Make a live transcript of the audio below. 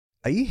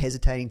Are you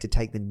hesitating to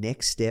take the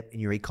next step in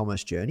your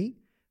e-commerce journey?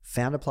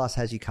 Founder Plus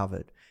has you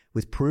covered.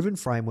 With proven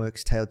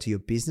frameworks tailored to your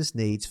business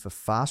needs for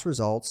fast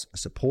results, a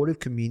supportive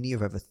community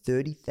of over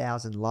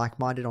 30,000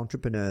 like-minded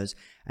entrepreneurs,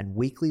 and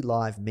weekly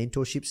live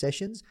mentorship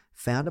sessions,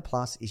 Founder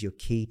Plus is your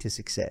key to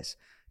success.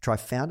 Try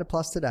Founder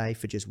Plus today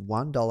for just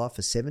 $1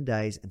 for 7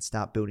 days and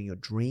start building your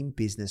dream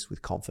business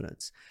with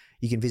confidence.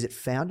 You can visit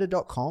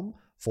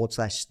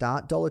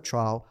founder.com/start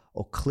 $1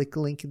 or click the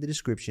link in the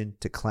description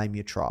to claim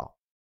your trial.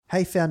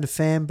 Hey Founder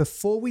fam,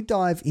 before we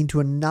dive into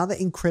another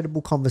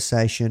incredible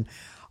conversation,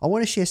 I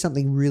want to share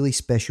something really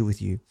special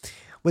with you.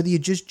 Whether you're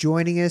just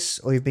joining us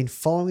or you've been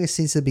following us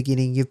since the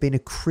beginning, you've been a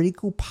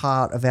critical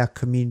part of our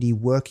community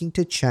working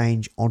to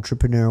change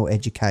entrepreneurial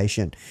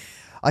education.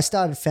 I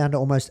started Founder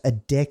almost a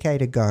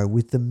decade ago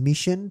with the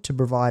mission to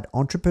provide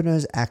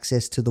entrepreneurs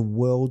access to the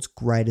world's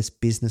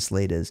greatest business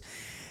leaders.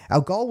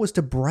 Our goal was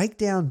to break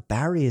down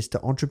barriers to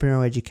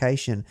entrepreneurial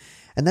education,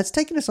 and that's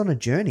taken us on a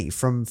journey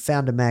from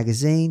Founder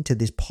Magazine to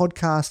this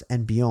podcast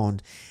and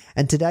beyond.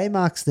 And today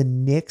marks the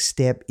next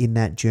step in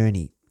that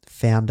journey,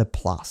 Founder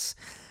Plus.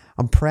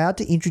 I'm proud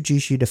to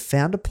introduce you to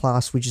Founder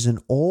Plus, which is an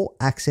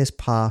all-access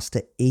pass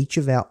to each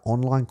of our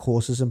online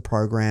courses and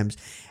programs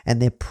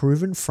and their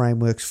proven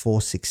frameworks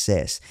for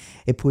success.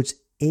 It puts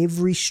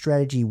every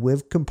strategy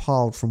we've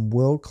compiled from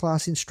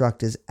world-class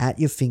instructors at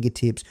your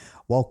fingertips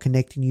while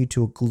connecting you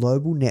to a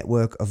global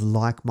network of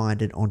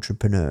like-minded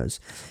entrepreneurs.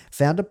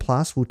 Founder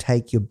Plus will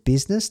take your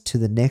business to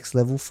the next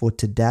level for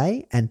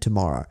today and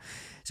tomorrow.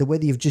 So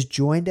whether you've just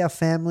joined our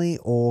family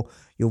or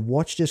you've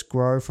watched us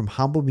grow from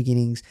humble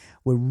beginnings,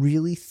 we're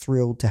really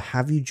thrilled to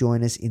have you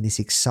join us in this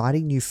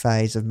exciting new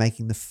phase of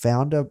making the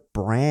Founder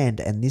brand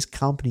and this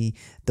company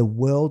the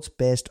world's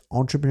best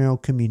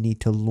entrepreneurial community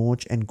to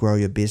launch and grow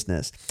your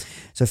business.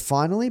 So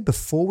finally,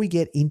 before we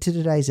get into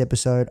today's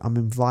episode, I'm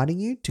inviting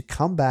you to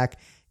come back,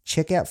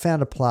 check out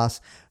Founder Plus,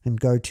 and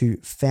go to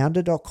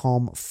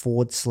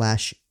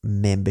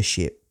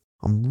founder.com/membership.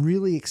 I'm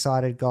really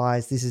excited,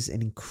 guys. This is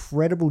an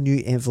incredible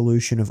new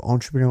evolution of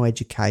entrepreneurial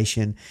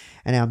education,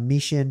 and our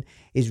mission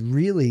is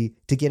really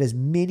to get as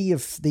many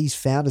of these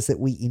founders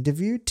that we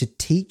interview to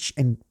teach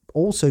and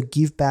also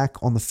give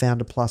back on the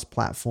Founder Plus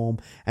platform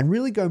and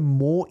really go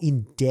more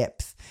in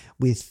depth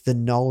with the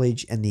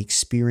knowledge and the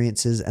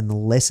experiences and the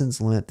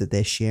lessons learned that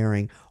they're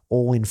sharing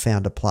all in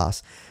Founder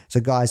Plus. So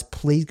guys,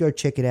 please go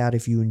check it out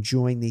if you're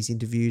enjoying these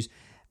interviews.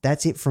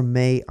 That's it from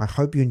me. I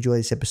hope you enjoy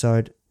this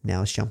episode. Now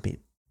let's jump in.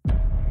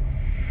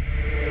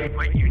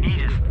 What you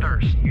need is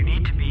thirst. You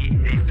need to be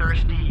a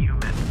thirsty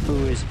human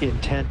who is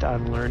intent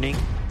on learning.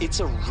 It's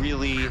a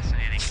really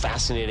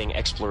fascinating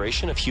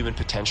exploration of human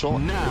potential.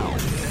 Now.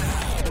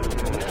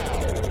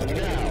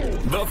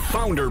 The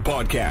Founder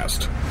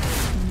Podcast.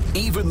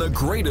 Even the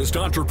greatest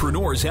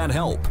entrepreneurs had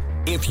help.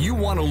 If you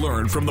want to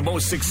learn from the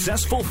most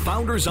successful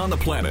founders on the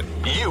planet,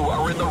 you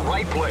are in the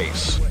right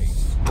place.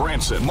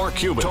 Branson, Mark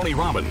Cuban, Tony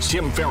Robbins,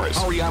 Tim Ferriss,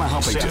 Ariana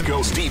Huffington, Seth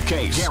Godin, Steve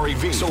Case, Gary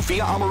Vee,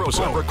 Sophia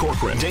Amoruso, Barbara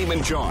Corcoran,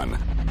 Damon John.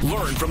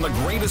 Learn from the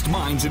greatest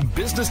minds in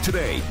business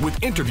today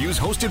with interviews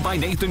hosted by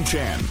Nathan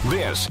Chan.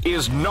 This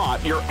is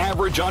not your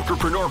average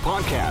entrepreneur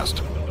podcast.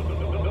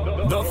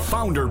 The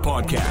Founder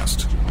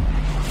Podcast.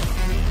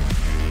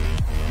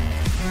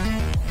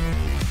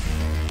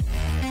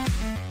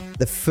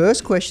 The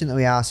first question that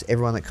we ask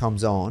everyone that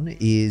comes on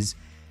is,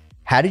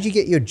 how did you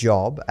get your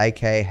job?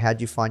 AKA, how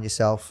did you find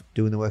yourself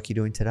doing the work you're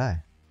doing today?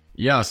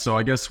 Yeah, so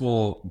I guess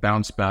we'll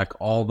bounce back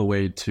all the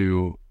way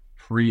to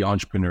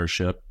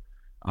pre-entrepreneurship.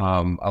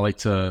 I like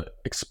to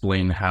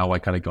explain how I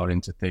kind of got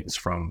into things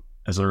from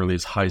as early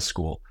as high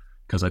school,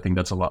 because I think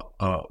that's a lot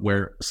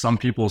where some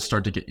people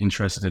start to get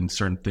interested in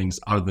certain things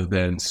other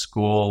than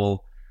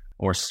school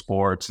or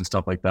sports and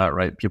stuff like that,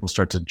 right? People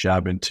start to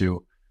jab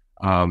into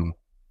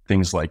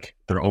things like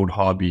their own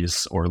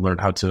hobbies or learn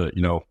how to,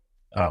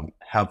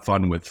 have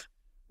fun with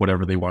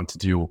whatever they want to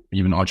do,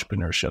 even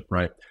entrepreneurship,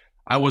 right?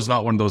 I was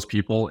not one of those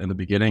people in the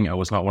beginning. I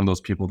was not one of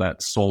those people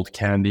that sold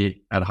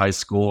candy at high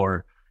school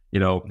or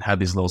had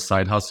these little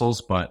side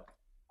hustles, but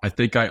I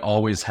think I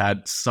always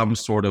had some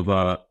sort of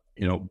a,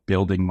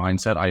 building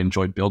mindset. I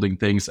enjoyed building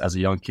things. As a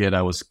young kid,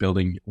 I was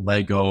building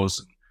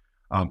Legos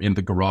in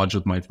the garage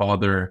with my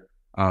father,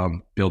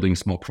 building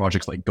small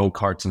projects like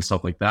go-karts and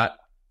stuff like that.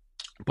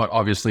 But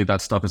obviously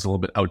that stuff is a little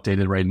bit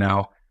outdated right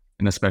now.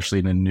 And especially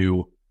in a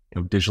new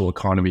digital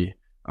economy,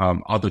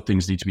 other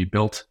things need to be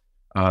built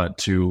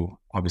to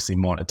obviously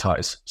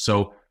monetize.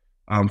 So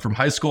from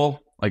high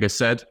school, like I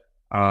said,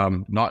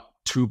 not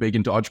too big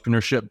into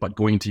entrepreneurship, but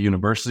going to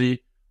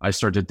university, I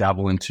started to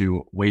dabble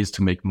into ways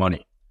to make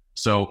money.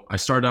 So I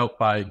started out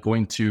by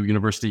going to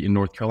university in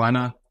North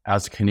Carolina.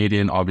 As a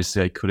Canadian,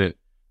 obviously I couldn't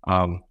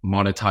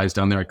monetize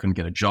down there. I couldn't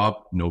get a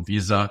job, no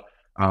visa.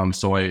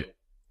 So I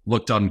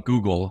looked on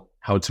Google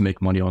how to make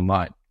money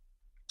online.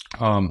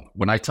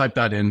 When I typed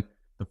that in,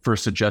 the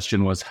first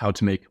suggestion was how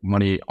to make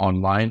money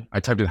online. I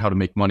typed in how to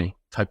make money,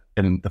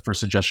 and the first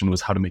suggestion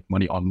was how to make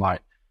money online.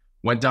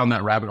 Went down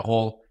that rabbit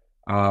hole,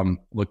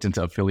 looked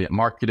into affiliate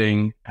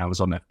marketing,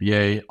 Amazon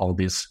FBA, all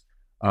these,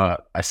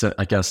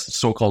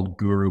 so-called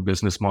guru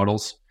business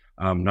models.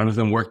 None of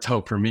them worked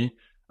out for me.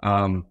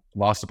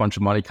 Lost a bunch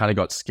of money, kind of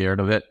got scared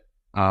of it.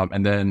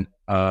 And then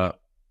a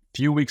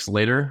few weeks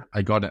later,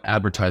 I got an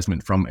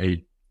advertisement from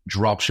a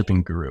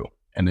dropshipping guru,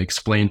 and they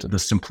explained the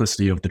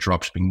simplicity of the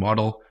dropshipping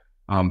model,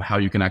 how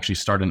you can actually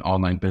start an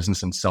online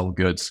business and sell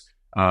goods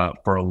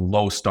for a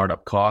low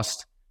startup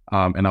cost.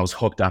 And I was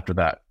hooked after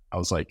that. I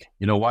was like,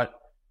 you know what?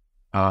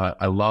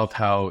 I love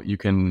how you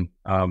can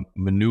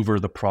maneuver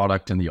the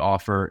product and the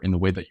offer in the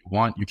way that you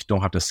want. You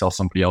don't have to sell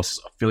somebody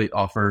else's affiliate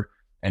offer,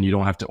 and you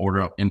don't have to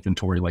order up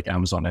inventory like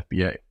Amazon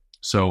FBA.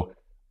 So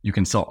you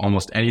can sell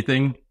almost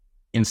anything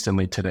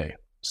instantly today.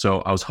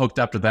 So I was hooked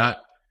after that.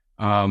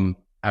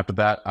 After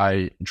that,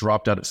 I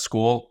dropped out of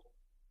school,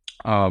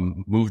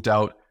 moved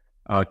out,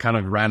 kind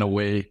of ran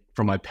away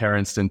from my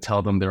parents, didn't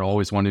tell them. They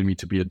always wanted me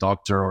to be a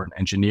doctor or an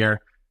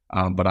engineer.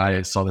 But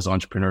I saw this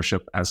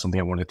entrepreneurship as something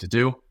I wanted to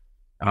do.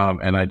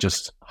 And I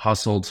just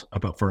hustled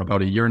for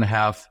about a year and a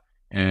half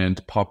and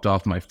popped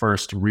off my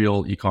first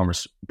real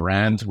e-commerce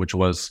brand, which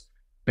was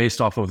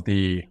based off of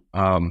the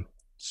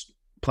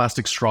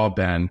plastic straw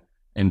ban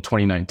in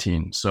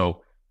 2019.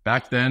 So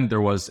back then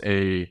there was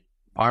a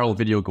viral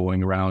video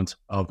going around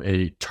of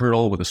a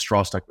turtle with a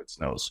straw stuck with its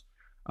nose.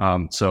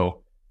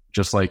 So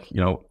just like,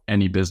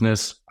 any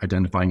business,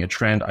 identifying a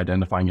trend,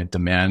 identifying a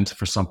demand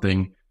for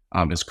something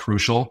is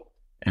crucial.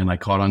 And I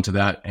caught on to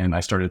that, and I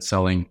started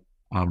selling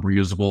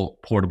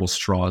reusable portable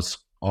straws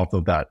off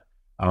of that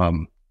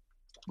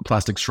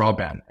plastic straw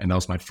ban. And that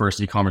was my first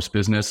e-commerce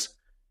business.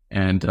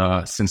 And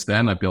since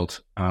then, I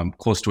built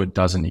close to a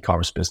dozen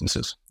e-commerce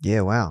businesses.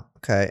 Yeah, wow.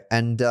 Okay.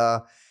 And,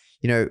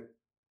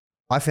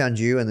 I found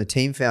you and the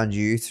team found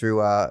you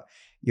through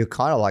your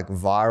kind of like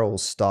viral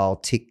style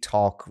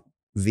TikTok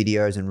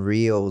videos and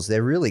reels.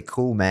 They're really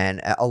cool,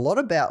 man. A lot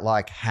about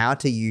like how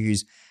to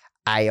use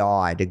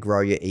AI to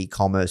grow your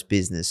e-commerce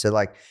business. So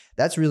like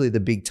that's really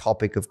the big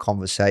topic of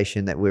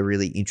conversation that we're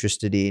really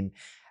interested in.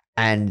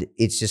 And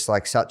it's just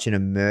like such an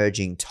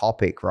emerging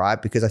topic, right?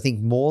 Because I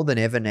think more than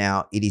ever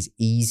now, it is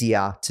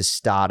easier to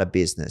start a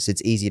business.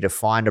 It's easier to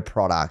find a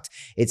product.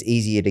 It's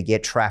easier to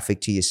get traffic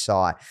to your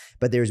site,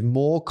 but there's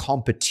more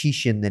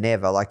competition than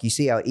ever. Like you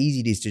see how easy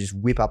it is to just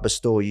whip up a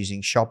store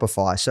using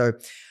Shopify. So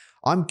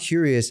I'm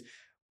curious,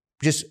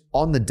 just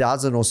on the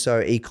dozen or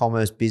so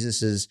e-commerce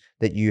businesses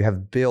that you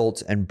have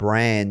built and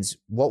brands,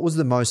 what was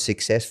the most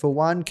successful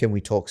one? Can we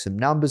talk some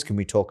numbers? Can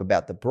we talk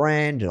about the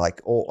brand?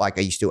 Are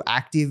you still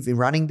active in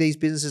running these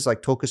businesses?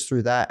 Like talk us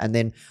through that. And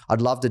then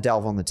I'd love to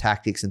delve on the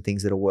tactics and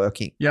things that are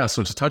working. Yeah.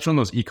 So to touch on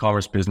those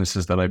e-commerce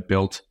businesses that I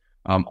built,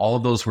 all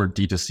of those were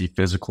D2C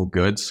physical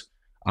goods.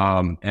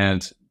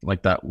 And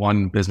like that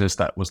one business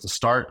that was the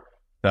start,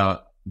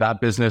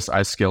 that business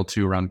I scaled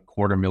to around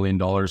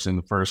 $250,000 in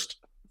the first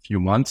few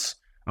months.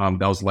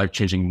 That was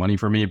life-changing money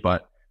for me,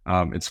 but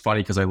it's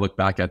funny because I look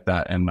back at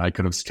that and I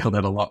could have scaled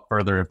that a lot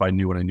further if I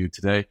knew what I knew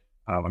today.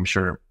 I'm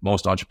sure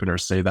most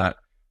entrepreneurs say that.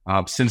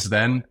 Since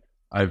then,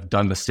 I've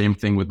done the same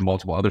thing with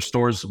multiple other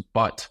stores,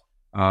 but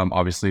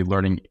obviously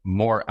learning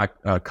more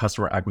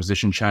customer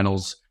acquisition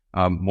channels,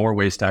 more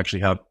ways to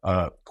actually have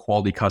a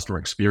quality customer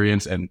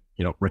experience and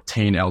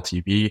retain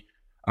LTV,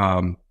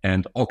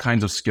 and all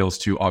kinds of skills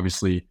to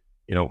obviously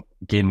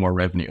gain more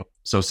revenue.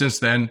 So since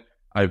then,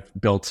 I've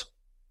built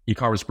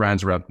e-commerce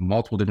brands around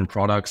multiple different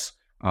products,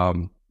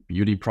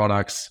 beauty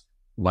products,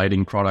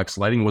 lighting products.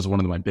 Lighting was one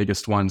of my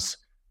biggest ones,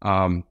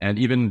 and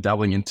even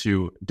dabbling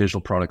into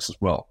digital products as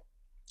well.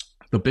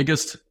 The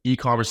biggest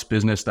e-commerce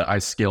business that I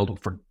scaled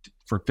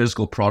for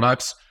physical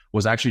products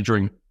was actually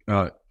during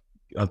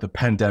the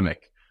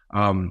pandemic.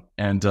 And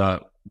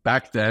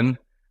back then,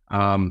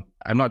 I'm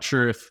not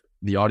sure if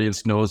the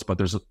audience knows, but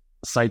there's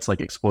sites like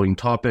Exploding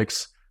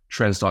Topics,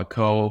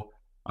 Trends.co.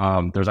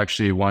 There's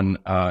actually one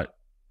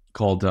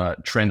called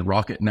Trend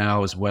Rocket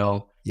now as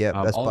well. Yeah,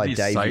 that's all by these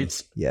Davey.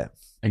 Sites, yeah,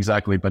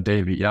 exactly, by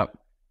Davey. Yep.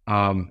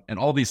 And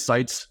all these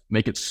sites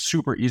make it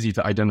super easy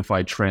to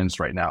identify trends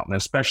right now, and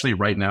especially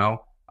right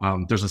now,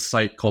 there's a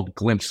site called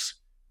Glimpse,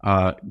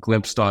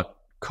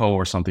 glimpse.co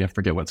or something. I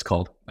forget what it's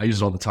called. I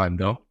use it all the time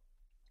though,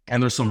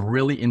 and there's some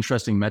really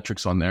interesting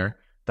metrics on there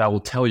that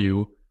will tell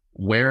you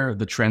where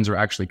the trends are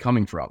actually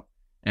coming from.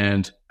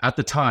 And at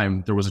the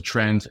time, there was a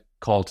trend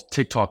called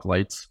TikTok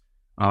lights.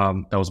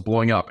 That was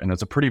blowing up, and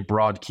it's a pretty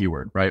broad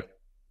keyword, right?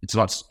 It's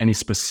not any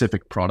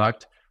specific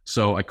product.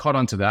 So I caught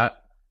onto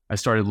that. I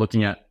started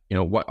looking at,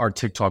 what are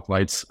TikTok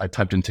lights? I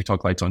typed in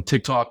TikTok lights on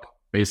TikTok,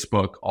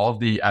 Facebook, all of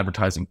the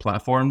advertising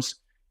platforms.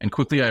 And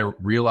quickly I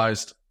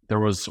realized there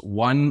was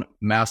one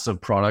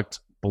massive product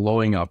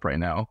blowing up right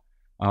now,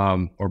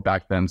 or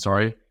back then,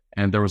 sorry.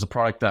 And there was a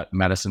product that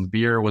Madison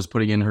Beer was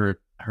putting in her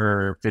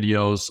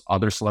videos,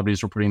 other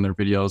celebrities were putting in their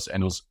videos,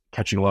 and it was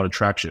catching a lot of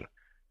traction.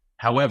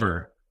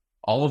 However,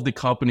 all of the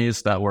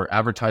companies that were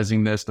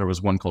advertising this, there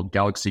was one called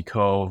Galaxy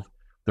Cove,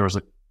 there was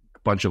a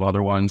bunch of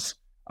other ones,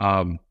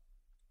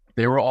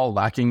 they were all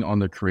lacking on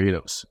their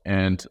creatives.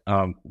 And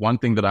one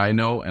thing that I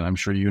know, and I'm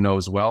sure you know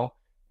as well,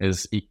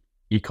 is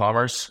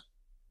e-commerce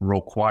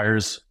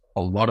requires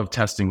a lot of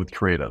testing with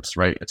creatives,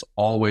 right? It's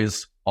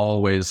always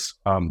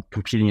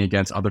competing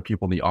against other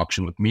people in the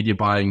auction with media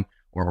buying,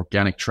 or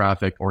organic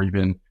traffic or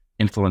even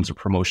influencer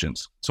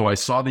promotions. So I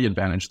saw the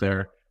advantage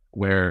there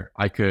where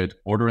I could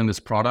order in this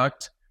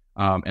product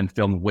and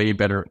film way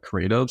better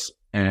creatives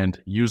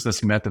and use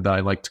this method that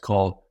I like to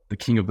call the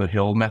King of the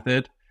Hill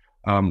method,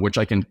 which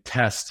I can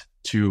test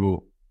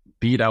to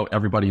beat out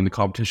everybody in the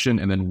competition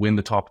and then win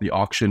the top of the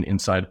auction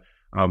inside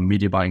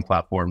media buying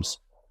platforms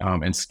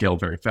and scale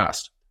very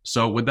fast.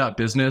 So with that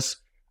business,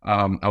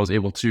 I was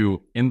able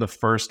to, in the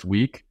first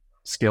week,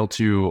 scale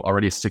to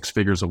already 6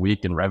 figures a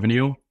week in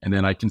revenue. And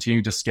then I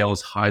continued to scale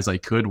as high as I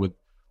could with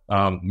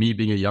me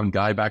being a young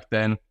guy back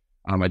then.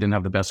 I didn't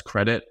have the best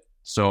credit.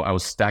 So I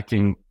was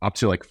stacking up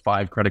to like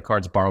 5 credit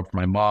cards borrowed from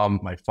my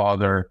mom, my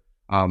father.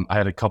 I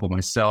had a couple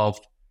myself.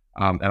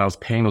 And I was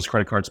paying those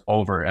credit cards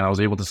over, and I was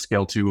able to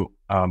scale to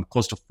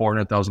close to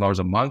 $400,000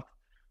 a month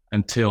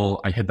until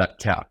I hit that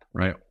cap,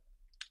 right?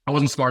 I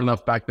wasn't smart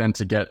enough back then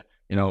to get,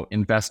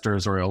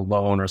 investors or a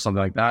loan or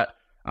something like that.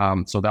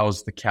 So that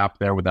was the cap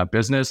there with that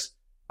business.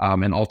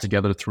 And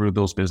altogether through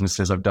those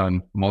businesses, I've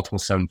done multiple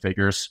 7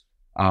 figures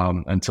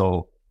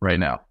until right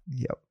now.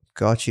 Yep.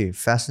 Got you.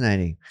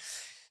 Fascinating.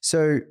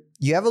 So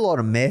you have a lot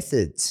of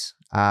methods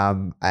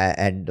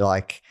and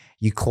like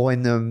you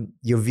coin them.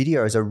 Your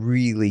videos are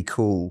really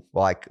cool.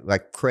 Like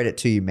credit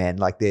to you, man.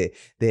 Like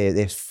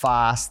they're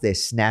fast, they're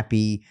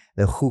snappy,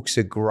 the hooks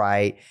are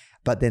great,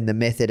 but then the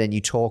method and you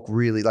talk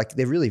really like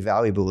they're really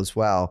valuable as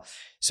well.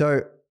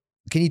 So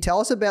can you tell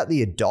us about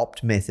the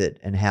adopt method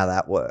and how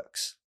that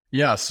works?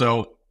 Yeah.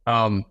 So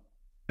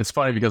it's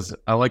funny because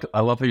I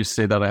love how you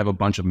say that I have a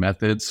bunch of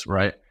methods,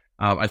 right?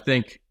 I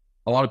think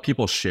a lot of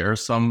people share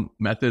some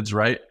methods,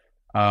 right?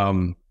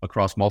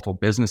 Across multiple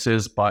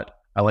businesses, but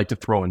I like to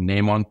throw a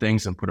name on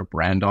things and put a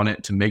brand on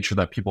it to make sure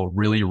that people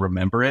really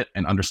remember it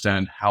and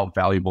understand how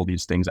valuable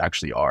these things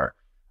actually are.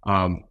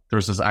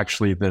 There's this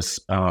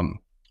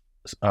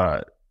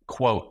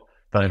quote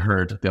that I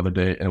heard the other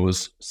day, and it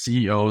was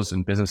CEOs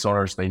and business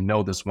owners, they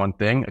know this one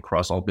thing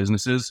across all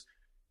businesses.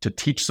 To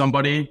teach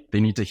somebody, they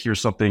need to hear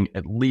something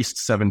at least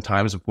 7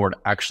 times before it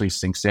actually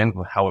sinks in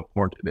with how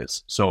important it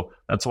is. So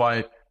that's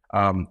why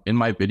in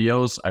my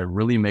videos, I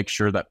really make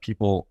sure that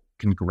people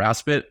can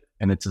grasp it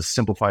and it's as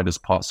simplified as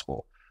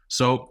possible.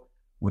 So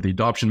with the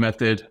adoption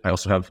method, I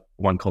also have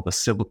one called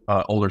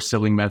the older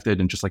sibling method.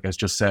 And just like I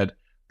just said,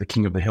 the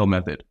King of the Hill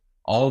method.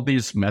 All of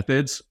these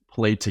methods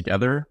play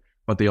together,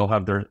 but they all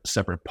have their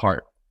separate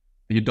part.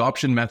 The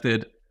adoption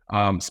method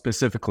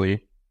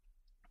specifically,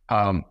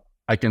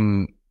 I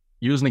can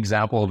use an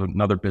example of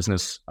another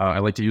business. I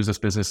like to use this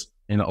business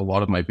in a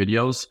lot of my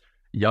videos.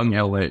 Young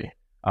LA.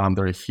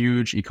 They're a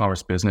huge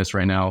e-commerce business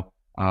right now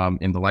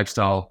in the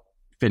lifestyle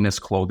fitness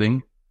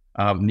clothing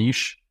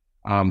niche.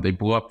 They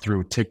blew up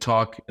through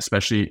TikTok,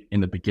 especially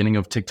in the beginning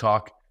of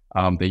TikTok.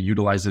 They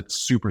utilize it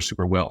super,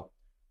 super well.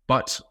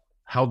 But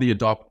how the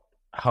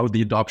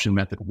adoption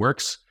method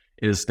works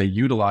is they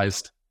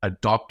utilized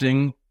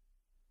adopting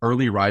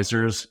early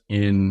risers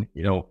in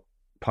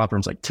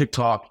platforms like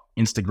TikTok,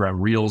 Instagram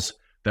Reels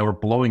that were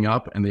blowing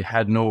up, and they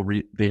had no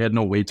way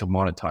to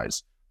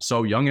monetize.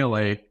 So Young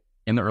LA,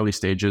 in the early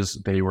stages,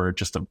 they were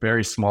just a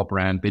very small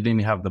brand. They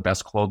didn't have the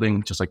best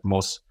clothing, just like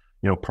most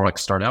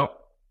products start out.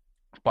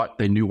 But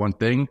they knew one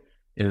thing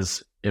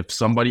is if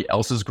somebody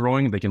else is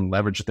growing, they can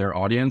leverage their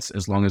audience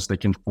as long as they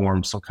can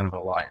form some kind of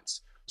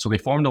alliance. So they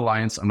formed an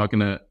alliance. I'm not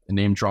going to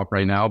name drop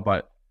right now,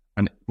 but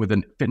with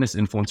a fitness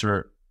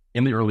influencer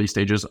in the early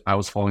stages, I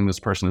was following this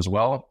person as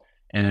well.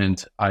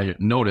 And I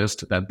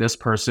noticed that this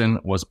person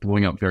was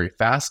blowing up very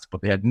fast,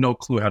 but they had no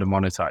clue how to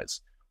monetize.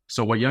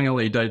 So what Young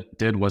LA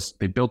did was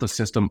they built a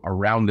system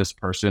around this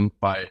person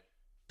by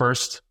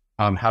first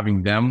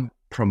having them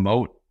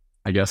promote.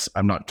 I guess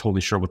I'm not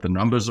totally sure what the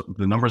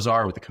numbers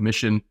are, what the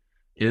commission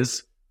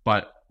is,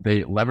 but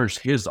they leveraged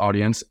his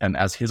audience, and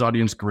as his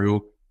audience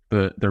grew,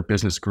 their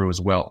business grew as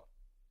well.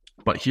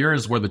 But here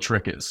is where the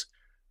trick is.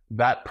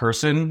 That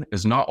person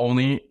is not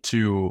only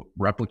to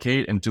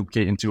replicate and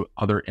duplicate into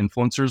other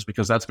influencers,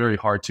 because that's very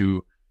hard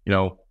to,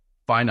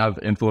 find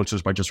other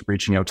influencers by just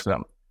reaching out to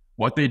them.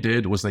 What they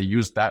did was they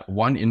used that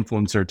one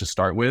influencer to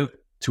start with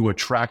to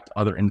attract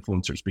other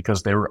influencers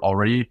because they were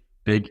already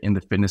big in the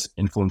fitness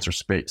influencer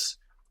space.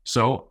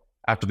 So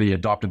after they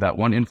adopted that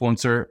one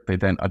influencer, they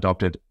then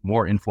adopted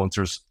more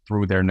influencers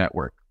through their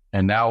network.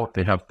 And now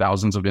they have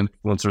thousands of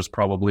influencers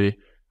probably,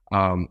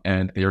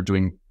 and they are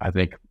doing, I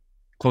think,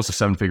 close to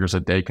 7 figures a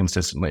day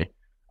consistently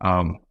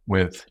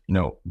with,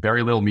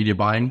 very little media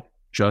buying,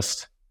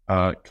 just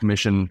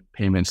commission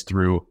payments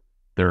through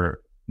their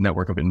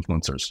network of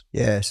influencers.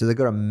 Yeah. So they've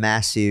got a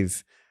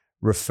massive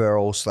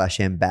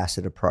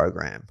referral/ambassador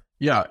program.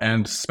 Yeah.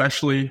 And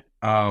especially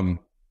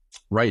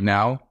right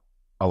now,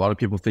 a lot of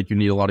people think you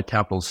need a lot of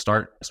capital to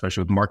start,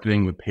 especially with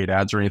marketing, with paid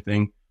ads or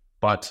anything.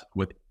 But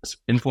with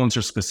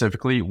influencers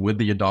specifically, with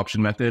the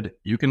adoption method,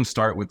 you can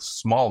start with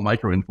small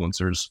micro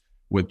influencers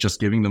with just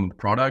giving them the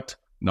product,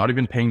 not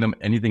even paying them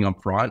anything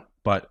up front,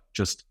 but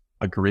just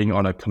agreeing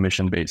on a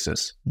commission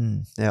basis.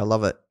 Yeah, I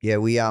love it. Yeah,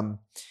 we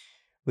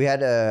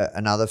had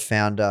another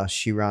founder.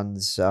 She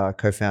runs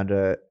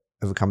co-founder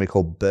of a company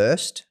called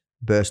Burst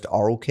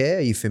Oral Care.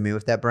 Are you familiar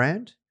with that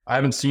brand? I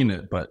haven't seen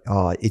it, but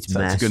Oh, it's that's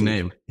massive. a good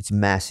name. It's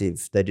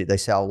massive. They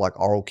sell like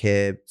oral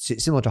care,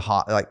 similar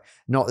to like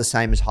not the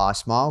same as High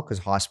Smile, because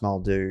High Smile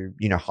do,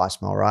 High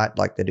Smile, right?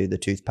 Like they do the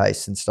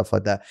toothpaste and stuff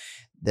like that.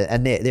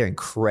 And they're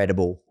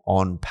incredible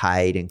on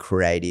paid and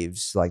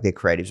creatives. Like their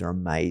creatives are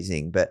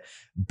amazing. But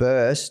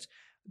Burst,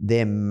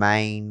 their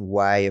main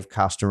way of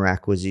customer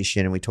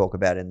acquisition, and we talk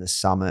about it in the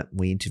summit,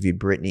 we interviewed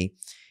Brittany,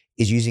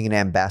 is using an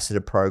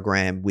ambassador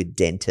program with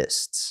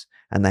dentists.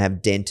 And they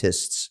have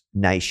dentists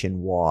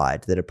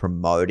nationwide that are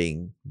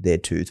promoting their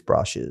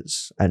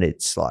toothbrushes. And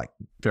it's like,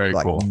 Very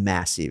cool.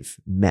 massive,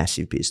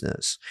 massive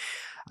business.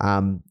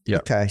 Yeah.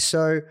 Okay,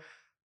 so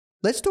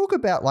let's talk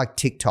about like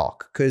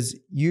TikTok, because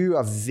you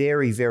are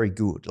very, very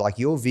good. Like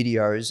your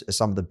videos are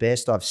some of the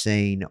best I've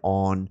seen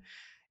on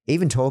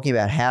even talking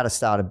about how to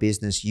start a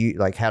business,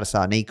 like how to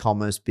start an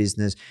e-commerce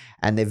business,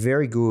 and they're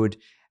very good.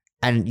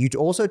 And you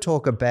also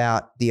talk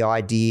about the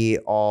idea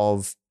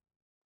of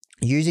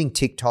using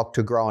TikTok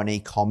to grow an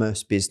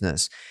e-commerce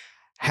business.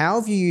 How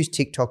have you used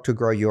TikTok to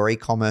grow your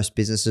e-commerce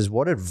businesses?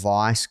 What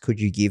advice could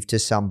you give to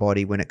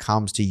somebody when it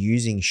comes to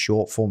using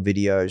short form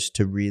videos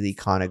to really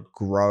kind of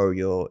grow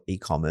your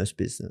e-commerce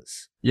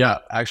business? Yeah,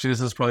 actually, this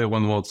is probably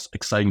one of the most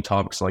exciting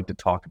topics I like to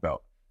talk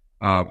about.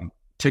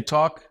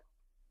 TikTok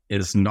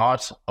is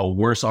not a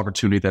worse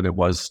opportunity than it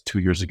was 2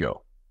 years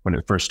ago when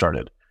it first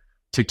started.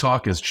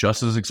 TikTok is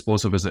just as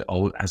explosive as it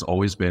has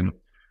always been.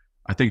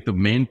 I think the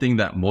main thing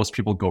that most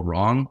people go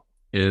wrong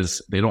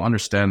is they don't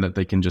understand that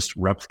they can just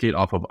replicate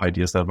off of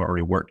ideas that have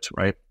already worked,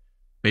 right?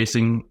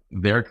 Basing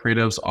their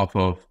creatives off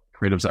of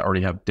creatives that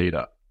already have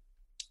data.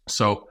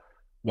 So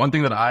one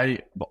thing that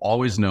I've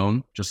always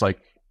known, just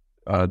like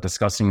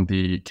discussing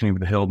the King of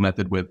the Hill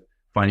method with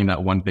finding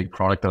that one big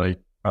product that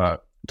I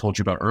told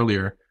you about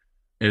earlier,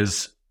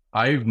 is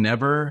I've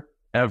never,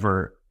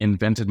 ever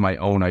invented my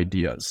own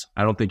ideas.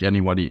 I don't think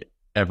anybody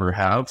ever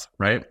have,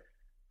 right?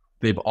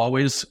 They've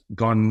always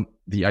gone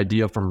the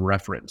idea from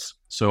reference.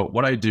 So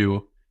what I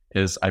do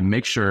is I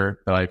make sure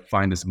that I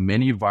find as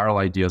many viral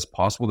ideas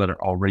possible that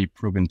are already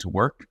proven to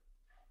work.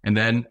 And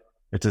then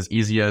it's as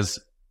easy as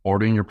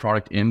ordering your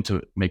product in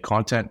to make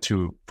content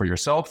for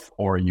yourself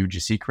or a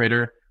UGC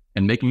creator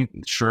and making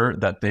sure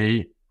that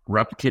they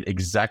replicate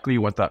exactly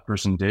what that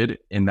person did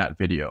in that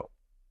video.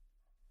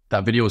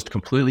 That video is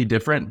completely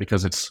different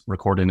because it's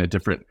recorded in a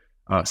different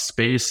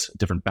space,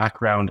 different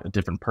background, a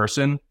different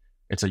person.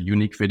 It's a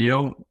unique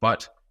video,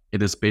 but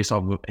it is based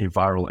off of a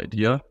viral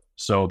idea.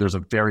 So there's a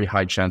very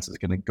high chance it's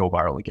going to go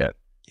viral again.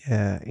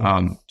 Yeah.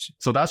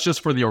 So that's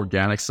just for the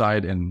organic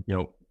side and,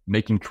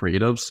 making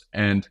creatives.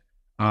 And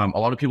a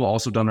lot of people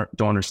also don't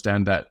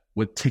understand that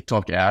with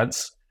TikTok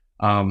ads,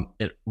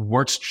 it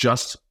works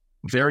just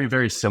very,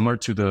 very similar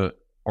to the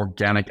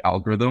organic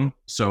algorithm.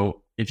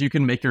 So if you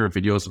can make your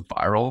videos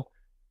viral,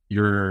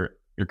 your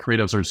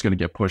creatives are just going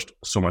to get pushed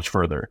so much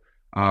further.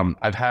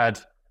 I've had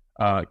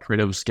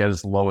creatives get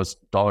as low as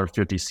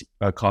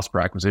 $1.50 cost per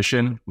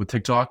acquisition with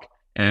TikTok,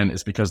 and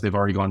it's because they've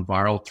already gone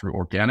viral through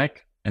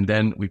organic, and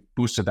then we've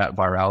boosted that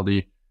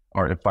virality,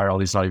 or if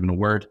virality is not even a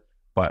word,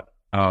 but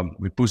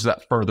we boosted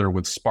that further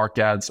with Spark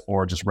ads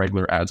or just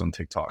regular ads on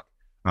TikTok.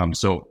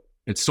 So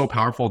it's so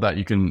powerful that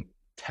you can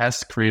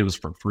test creatives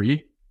for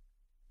free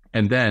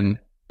and then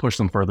push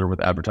them further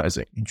with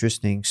advertising.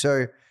 Interesting.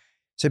 So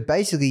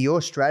basically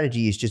your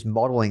strategy is just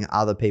modeling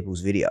other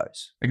people's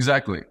videos.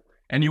 Exactly.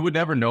 And you would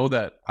never know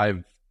that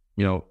I've,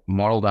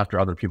 modeled after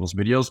other people's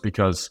videos,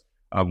 because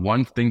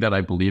one thing that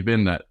I believe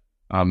in that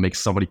makes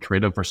somebody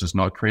creative versus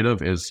not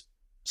creative is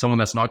someone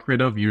that's not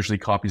creative usually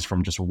copies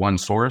from just one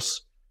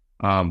source.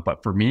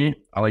 But for me,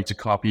 I like to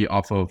copy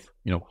off of,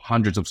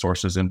 hundreds of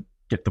sources and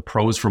get the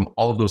pros from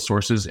all of those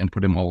sources and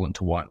put them all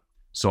into one.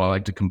 So I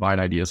like to combine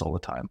ideas all the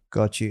time.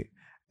 Got you.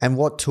 And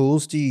what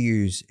tools do you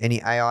use?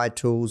 Any AI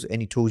tools,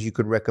 any tools you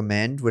could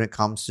recommend when it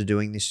comes to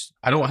doing this?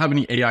 I don't have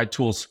any AI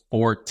tools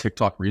for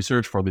TikTok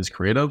research for these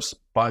creatives,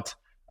 but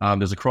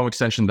there's a Chrome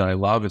extension that I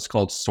love. It's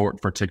called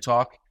Sort for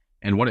TikTok.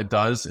 And what it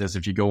does is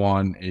if you go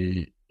on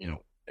a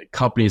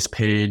company's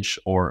page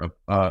or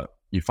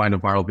you find a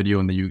viral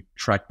video and then you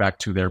track back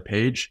to their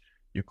page,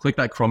 you click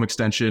that Chrome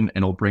extension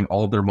and it'll bring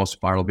all of their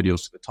most viral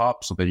videos to the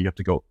top, so that you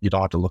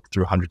don't have to look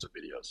through hundreds of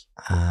videos.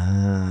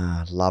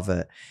 Love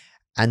it.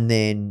 And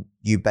then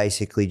you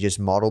basically just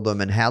model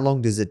them. And how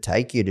long does it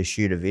take you to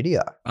shoot a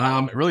video?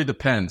 It really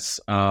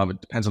depends.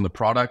 It depends on the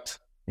product,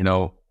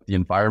 the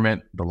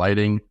environment, the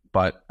lighting.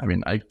 But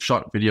I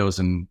shot videos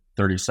in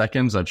 30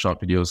 seconds. I've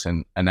shot videos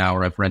in an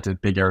hour. I've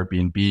rented big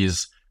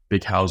Airbnbs,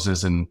 big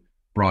houses, and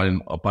brought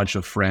in a bunch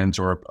of friends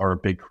or a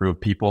big crew of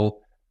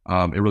people.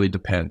 It really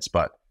depends.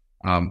 But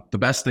the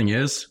best thing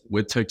is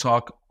with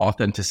TikTok,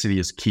 authenticity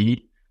is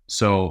key.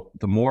 So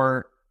the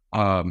more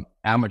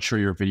amateur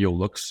your video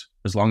looks,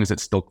 as long as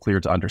it's still clear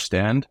to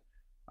understand,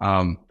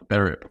 the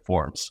better it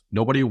performs.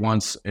 Nobody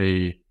wants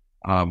a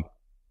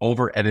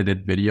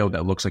over-edited video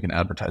that looks like an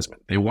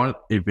advertisement. They want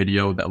a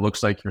video that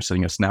looks like you're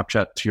sending a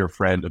Snapchat to your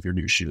friend of your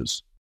new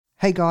shoes.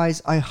 Hey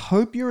guys, I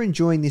hope you're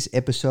enjoying this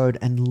episode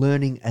and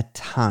learning a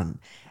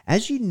ton.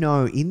 As you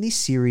know, in this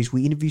series,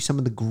 we interview some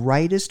of the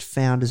greatest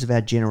founders of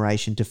our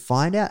generation to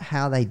find out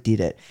how they did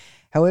it.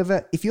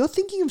 However, if you're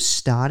thinking of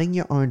starting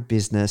your own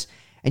business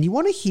and you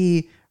want to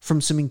hear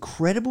from some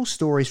incredible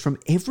stories from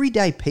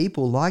everyday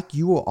people like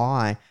you or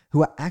I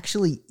who are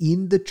actually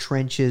in the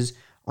trenches,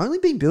 only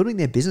been building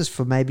their business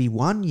for maybe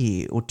 1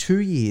 year or 2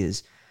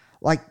 years,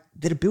 like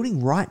that are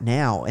building right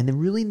now and they're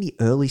really in the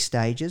early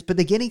stages, but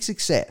they're getting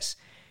success,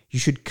 you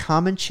should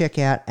come and check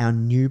out our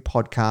new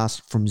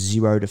podcast, From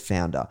Zero to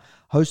Founder,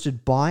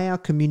 hosted by our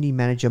community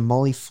manager,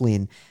 Molly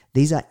Flynn.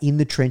 These are in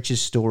the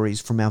trenches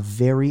stories from our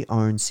very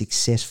own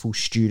successful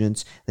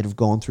students that have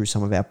gone through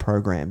some of our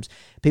programs.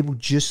 People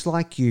just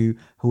like you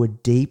who are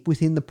deep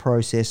within the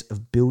process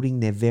of building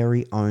their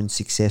very own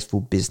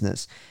successful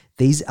business.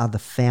 These are the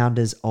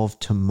founders of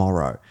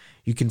tomorrow.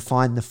 You can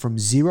find the From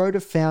Zero to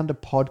Founder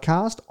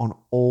podcast on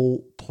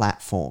all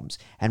platforms.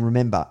 And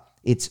remember,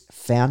 it's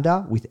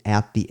founder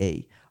without the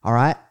E. All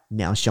right,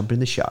 now let's jump in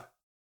the show.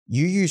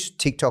 You use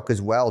TikTok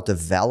as well to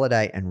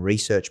validate and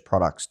research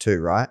products too,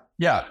 right?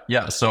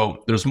 Yeah.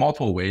 So there's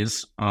multiple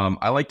ways.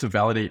 I like to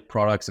validate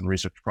products and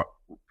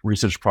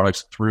research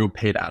products through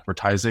paid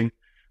advertising,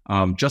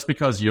 just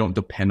because you don't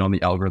depend on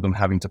the algorithm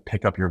having to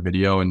pick up your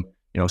video, and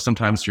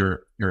sometimes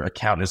your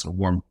account isn't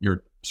warm.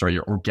 Your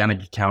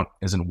organic account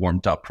isn't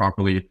warmed up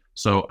properly.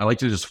 So I like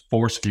to just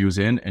force views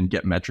in and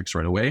get metrics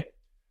right away.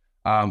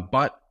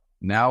 But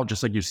now,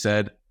 just like you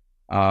said,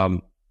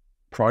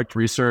 product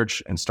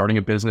research and starting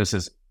a business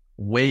is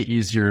way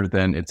easier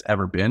than it's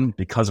ever been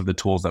because of the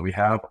tools that we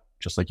have.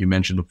 Just like you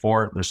mentioned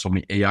before, there's so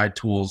many AI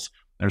tools.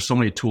 There's so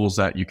many tools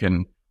that you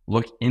can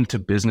look into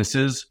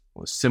businesses,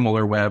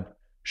 SimilarWeb,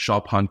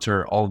 Shop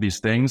Hunter, all of these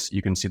things.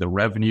 You can see the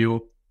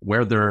revenue,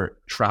 where their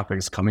traffic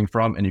is coming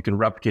from, and you can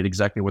replicate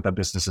exactly what that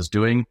business is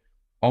doing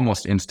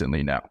almost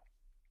instantly now.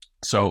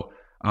 So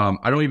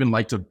I don't even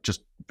like to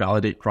just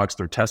validate products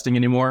through testing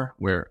anymore,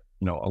 where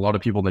a lot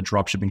of people in the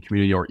dropshipping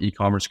community or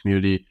e-commerce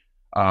community,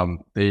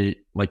 they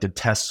like to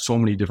test so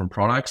many different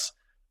products.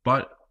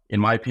 But in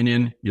my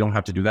opinion, you don't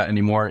have to do that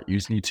anymore. You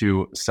just need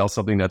to sell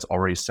something that's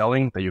already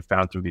selling that you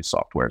found through these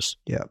softwares.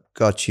 Yeah,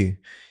 got you.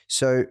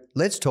 So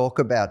let's talk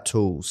about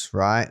tools,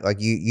 right? Like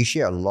you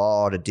share a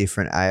lot of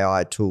different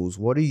AI tools.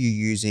 What are you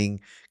using?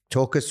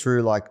 Talk us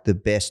through like the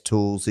best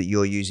tools that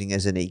you're using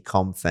as an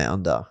e-com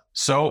founder.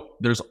 So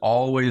there's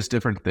always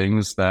different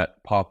things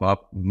that pop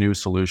up, new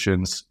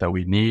solutions that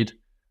we need.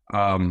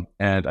 And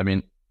I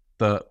mean,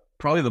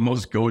 probably the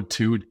most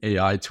go-to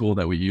AI tool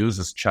that we use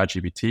is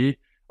ChatGPT,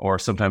 or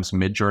sometimes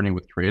Midjourney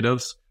with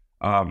creatives.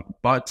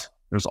 But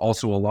there's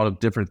also a lot of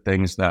different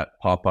things that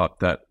pop up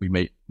that we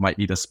might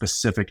need a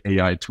specific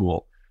AI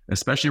tool.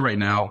 Especially right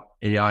now,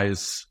 AI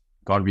has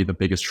got to be the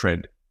biggest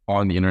trend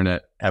on the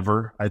internet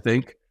ever, I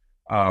think.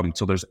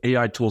 So there's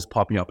AI tools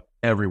popping up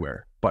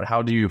everywhere. But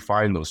how do you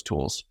find those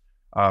tools?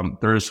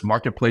 There's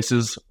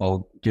marketplaces.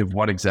 I'll give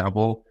one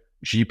example,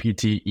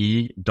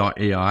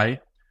 gpte.ai.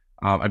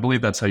 I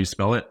believe that's how you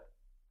spell it.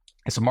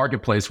 It's a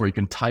marketplace where you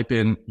can type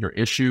in your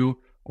issue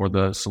or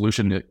the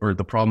solution or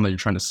the problem that you're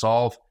trying to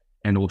solve,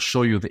 and it will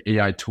show you the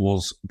AI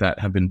tools that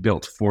have been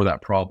built for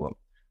that problem.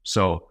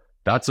 So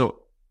that's a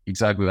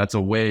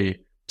way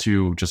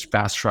to just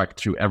fast track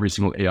through every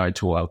single AI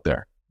tool out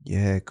there.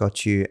 Yeah,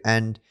 got you.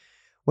 And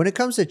when it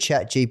comes to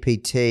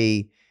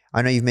ChatGPT,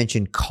 I know you've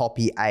mentioned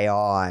Copy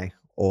AI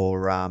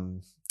or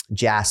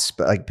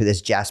Jasper, like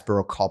there's Jasper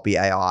or Copy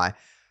AI.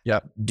 Yeah.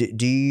 Do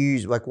you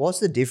use, like, what's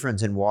the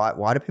difference and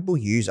why do people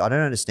use, I don't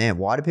understand,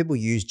 why do people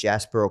use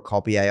Jasper or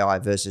Copy AI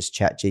versus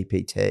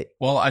ChatGPT?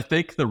 Well, I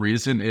think the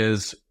reason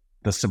is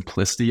the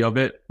simplicity of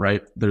it,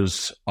 right?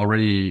 There's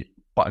already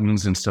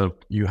buttons instead of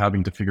you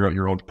having to figure out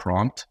your own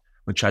prompt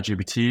with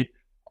ChatGPT.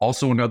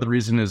 Also, another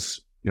reason is,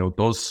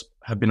 those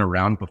have been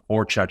around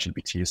before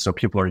ChatGPT, so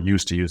people are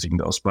used to using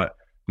those. But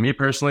me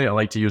personally, I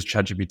like to use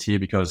ChatGPT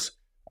because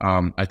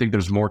I think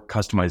there's more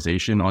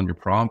customization on your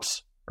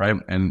prompts, right?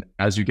 And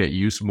as you get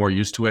more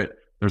used to it,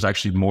 there's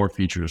actually more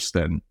features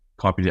than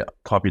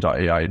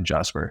Copy.ai and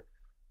Jasper.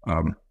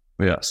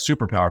 But yeah,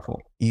 super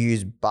powerful. You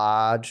use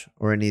Bard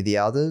or any of the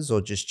others,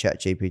 or just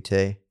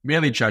ChatGPT?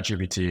 Mainly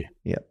ChatGPT.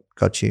 Yep,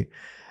 got you.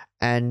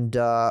 And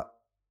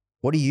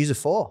what do you use it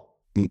for?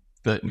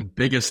 The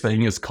biggest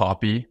thing is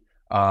copy.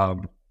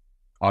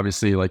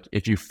 Obviously, like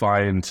if you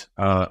find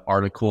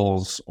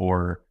articles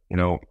or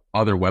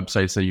other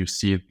websites that you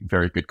see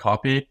very good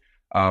copy,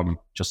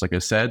 just like I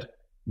said,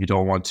 you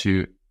don't want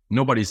to.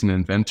 Nobody's an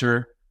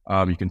inventor.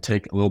 You can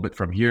take a little bit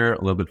from here,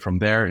 a little bit from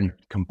there, and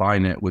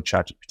combine it with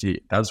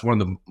ChatGPT. That's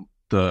one of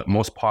the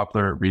most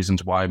popular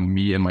reasons why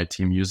me and my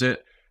team use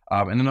it.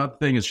 And another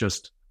thing is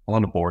just a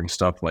lot of boring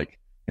stuff like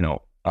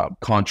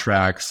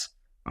contracts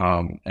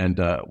and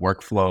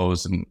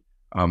workflows and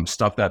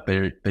stuff that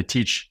they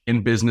teach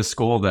in business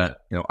school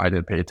that I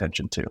didn't pay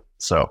attention to.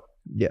 So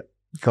yeah,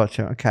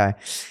 gotcha. Okay,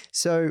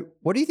 so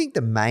what do you think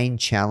the main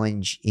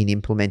challenge in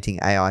implementing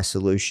AI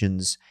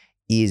solutions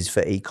is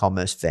for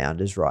e-commerce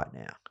founders right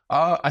now?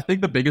 I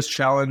think the biggest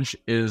challenge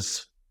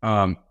is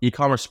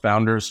e-commerce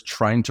founders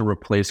trying to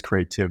replace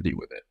creativity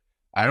with it.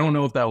 I don't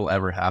know if that will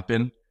ever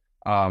happen.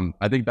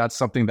 I think that's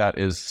something that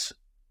is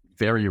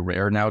very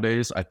rare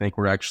nowadays. I think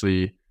we're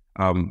actually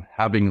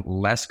having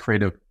less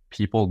creative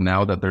people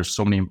now that there's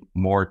so many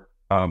more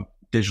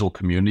digital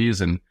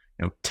communities and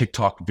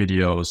TikTok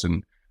videos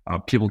and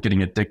people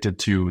getting addicted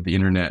to the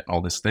internet,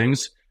 all these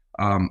things.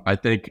 I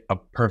think a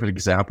perfect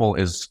example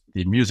is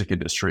the music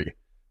industry.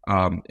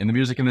 In the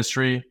music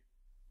industry,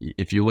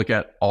 if you look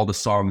at all the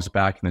songs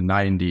back in the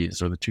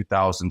 90s or the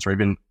 2000s or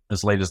even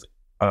as late as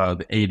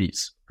the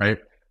 80s, right?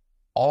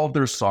 All of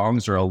their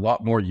songs are a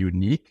lot more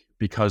unique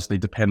because they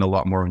depend a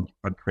lot more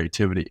on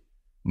creativity.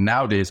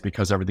 Nowadays,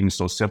 because everything's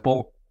so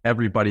simple,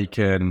 everybody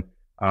can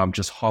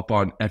just hop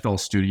on FL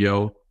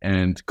Studio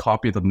and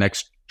copy the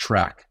next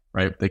track,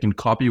 right? They can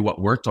copy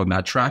what worked on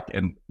that track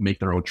and make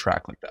their own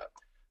track like that.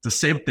 It's the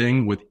same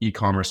thing with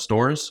e-commerce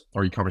stores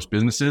or e-commerce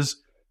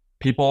businesses.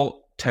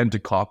 People tend to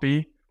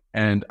copy,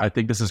 and I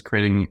think this is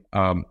creating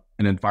an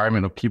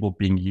environment of people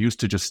being used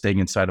to just staying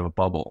inside of a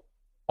bubble.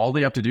 All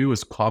they have to do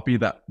is copy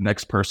that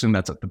next person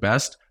that's at the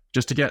best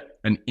just to get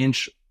an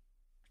inch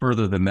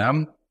further than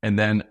them and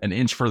then an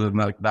inch further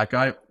than that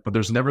guy. But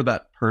there's never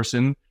that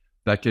person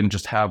that can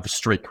just have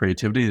straight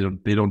creativity.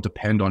 They don't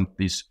depend on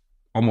these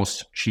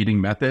almost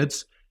cheating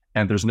methods.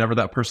 And there's never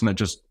that person that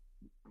just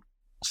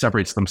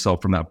separates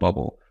themselves from that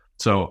bubble.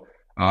 So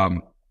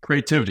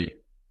creativity,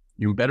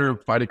 you better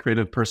find a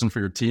creative person for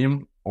your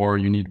team, or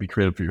you need to be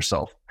creative for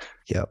yourself.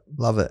 Yeah,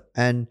 love it.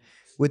 And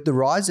with the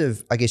rise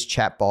of, I guess,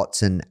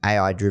 chatbots and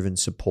AI-driven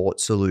support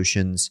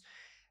solutions,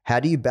 how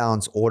do you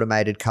balance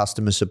automated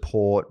customer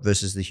support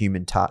versus the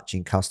human touch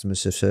in customer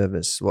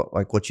service?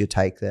 What's your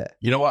take there?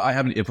 You know what? I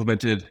haven't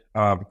implemented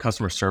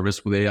customer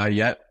service with AI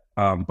yet,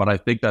 but I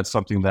think that's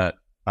something that,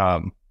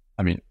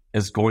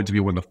 is going to be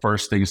one of the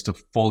first things to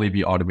fully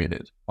be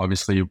automated.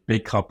 Obviously,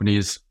 big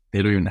companies,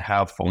 they don't even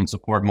have phone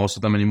support, most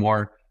of them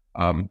anymore,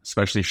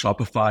 especially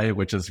Shopify,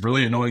 which is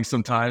really annoying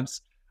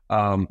sometimes.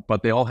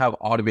 But they all have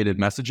automated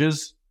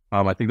messages.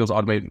 I think those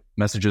automated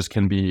messages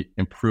can be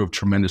improved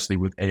tremendously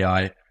with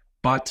AI.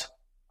 But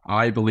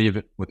I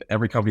believe with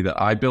every company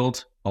that I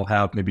build, I'll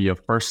have maybe a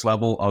first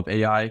level of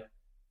AI.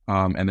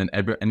 And then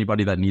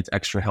anybody that needs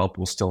extra help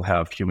will still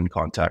have human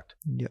contact.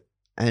 Yeah.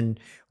 And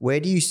where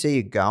do you see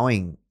it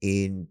going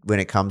when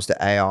it comes to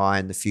AI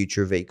and the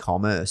future of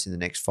e-commerce in the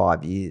next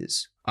 5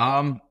 years?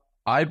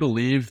 I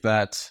believe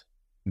that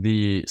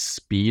the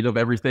speed of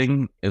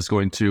everything is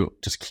going to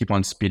just keep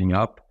on speeding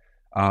up.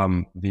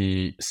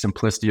 The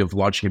simplicity of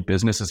launching a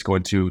business is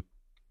going to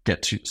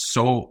get to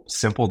so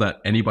simple that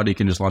anybody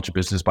can just launch a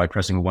business by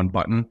pressing one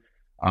button.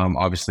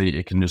 Obviously,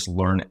 it can just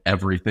learn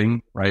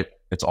everything, right?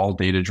 It's all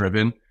data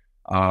driven.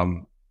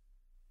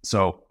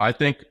 So I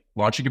think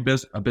launching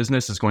a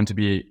business is going to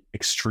be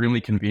extremely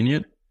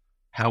convenient.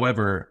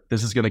 However,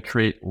 this is going to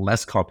create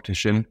less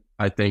competition.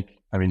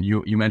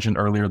 You mentioned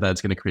earlier that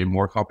it's going to create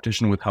more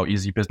competition with how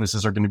easy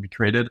businesses are going to be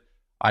created.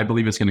 I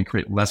believe it's going to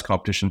create less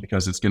competition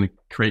because it's going to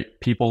create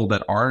people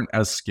that aren't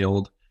as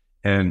skilled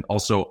and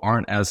also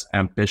aren't as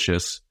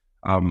ambitious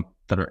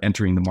that are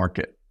entering the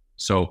market.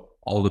 So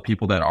all the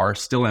people that are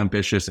still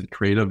ambitious and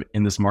creative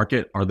in this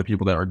market are the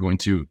people that are going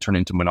to turn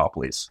into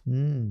monopolies.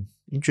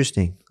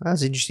 Interesting.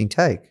 That's an interesting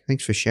take.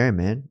 Thanks for sharing,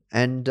 man.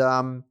 And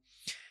I'm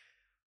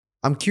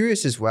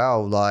curious as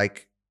well,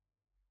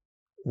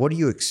 what are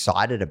you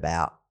excited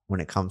about when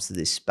it comes to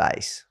this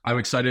space? I'm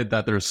excited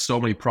that there's so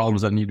many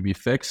problems that need to be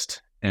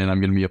fixed, and I'm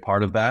going to be a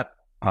part of that.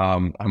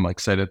 I'm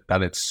excited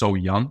that it's so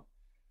young.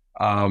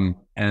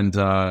 And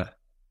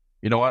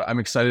you know what? I'm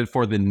excited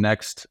for the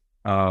next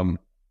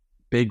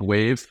big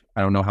wave.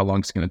 I don't know how long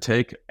it's going to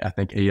take. I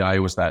think AI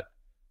was that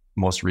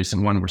most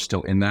recent one. We're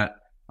still in that.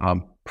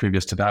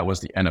 Previous to that was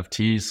the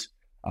NFTs.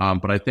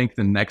 But I think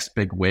the next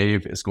big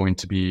wave is going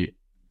to be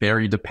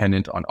very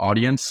dependent on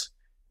audience.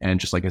 And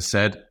just like I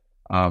said,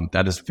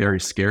 that is very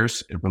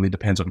scarce. It really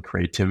depends on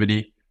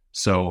creativity.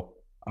 So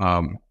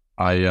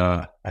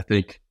I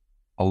think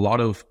a lot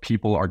of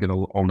people are going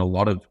to own a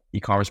lot of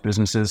e-commerce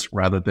businesses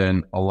rather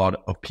than a lot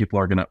of people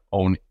are going to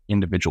own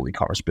individual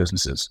e-commerce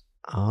businesses.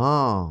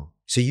 Oh,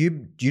 so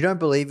you don't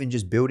believe in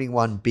just building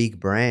one big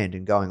brand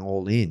and going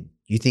all in.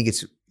 You think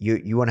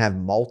you want to have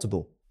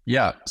multiple.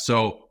 Yeah.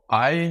 So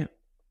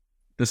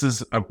this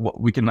is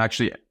we can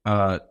actually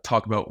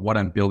talk about what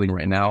I'm building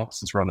right now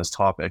since we're on this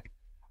topic.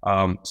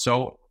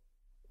 So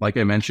like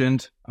I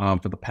mentioned,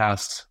 for the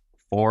past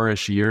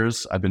 4-ish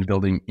years, I've been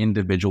building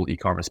individual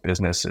e-commerce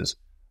businesses.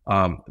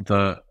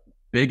 The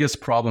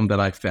biggest problem that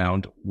I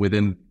found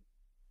within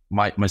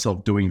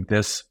myself doing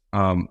this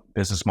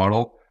business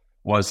model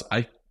was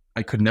I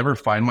could never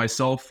find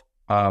myself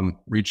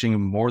reaching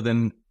more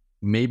than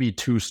maybe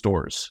 2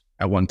 stores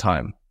at one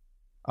time.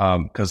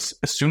 Because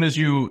as soon as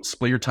you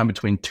split your time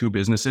between 2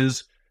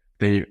 businesses,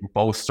 they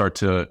both start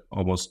to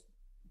almost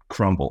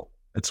crumble.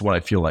 It's what I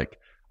feel like.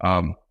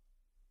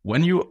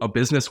 When a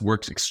business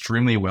works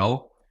extremely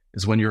well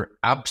is when you're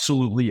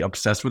absolutely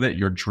obsessed with it.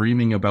 You're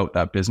dreaming about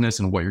that business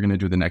and what you're going to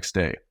do the next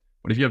day.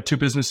 But if you have 2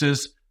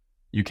 businesses,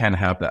 you can't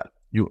have that.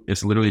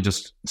 It's literally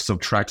just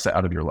subtracts that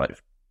out of your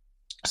life.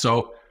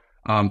 So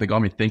they got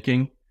me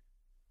thinking,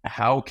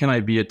 how can I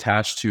be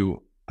attached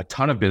to a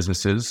ton of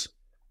businesses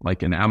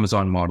like an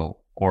Amazon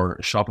model or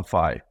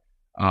Shopify,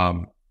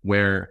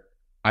 where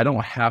I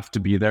don't have to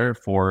be there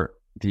for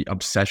the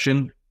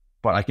obsession,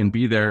 but I can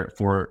be there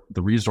for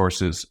the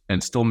resources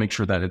and still make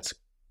sure that it's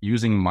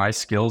using my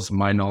skills,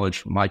 my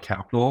knowledge, my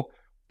capital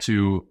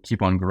to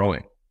keep on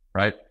growing,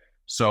 right?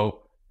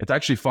 So it's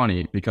actually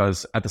funny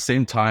because at the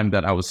same time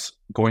that I was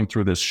going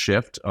through this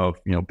shift of,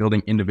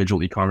 building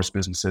individual e-commerce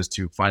businesses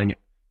to finding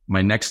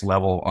my next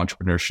level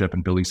entrepreneurship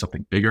and building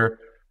something bigger,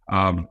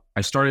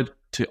 I started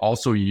to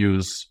also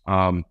use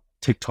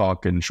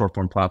TikTok and short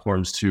form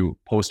platforms to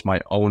post my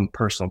own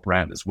personal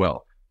brand as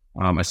well.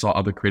 I saw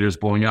other creators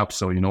blowing up.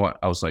 So you know what?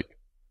 I was like,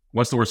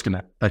 what's the worst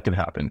that could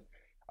happen?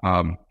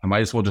 I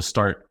might as well just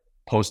start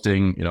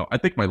posting. I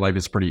think my life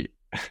is pretty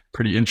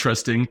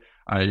interesting.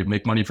 I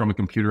make money from a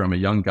computer. I'm a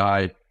young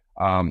guy.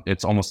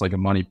 It's almost like a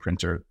money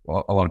printer,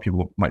 a lot of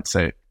people might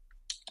say.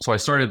 So I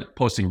started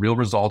posting real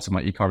results in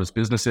my e-commerce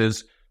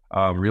businesses,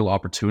 real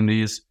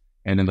opportunities.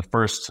 And in the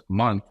first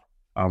month,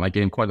 I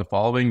gained quite the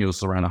following. It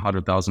was around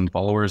 100,000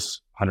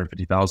 followers,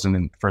 150,000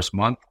 in the first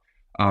month.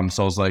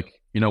 So I was like,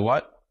 you know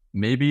what?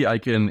 Maybe I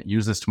can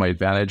use this to my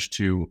advantage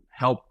to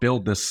help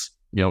build this,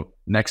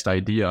 next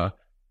idea.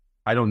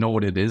 I don't know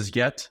what it is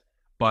yet,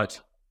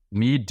 but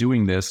me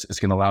doing this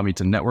is going to allow me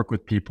to network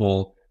with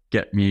people,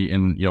 get me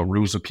in,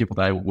 rooms with people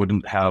that I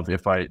wouldn't have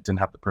if I didn't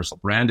have the personal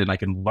brand, and I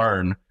can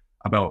learn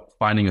about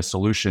finding a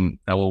solution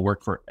that will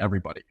work for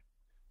everybody.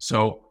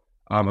 So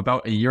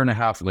about a year and a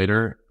half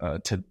later,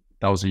 that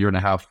was a year and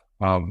a half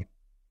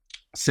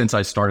since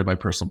I started my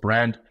personal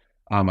brand.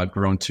 I've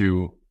grown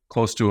to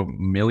close to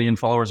 1 million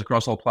followers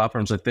across all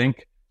platforms, I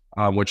think,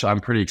 which I'm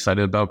pretty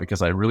excited about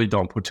because I really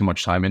don't put too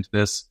much time into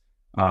this.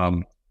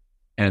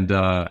 And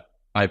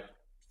I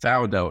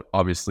found out,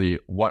 obviously,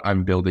 what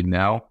I'm building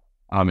now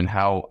and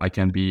how I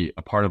can be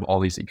a part of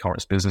all these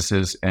e-commerce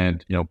businesses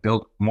and,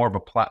 build more of a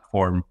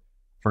platform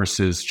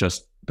versus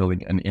just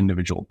building an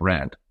individual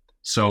brand.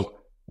 So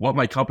what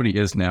my company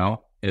is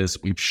now is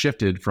we've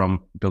shifted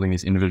from building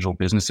these individual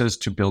businesses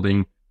to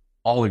building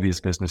all of these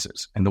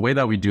businesses. And the way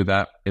that we do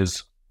that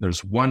is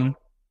there's one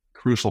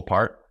crucial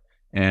part,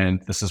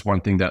 and this is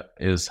one thing that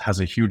has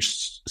a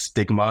huge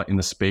stigma in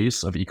the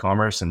space of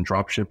e-commerce and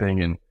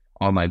dropshipping and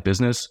online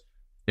business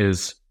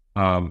is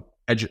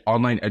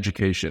online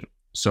education.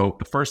 So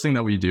the first thing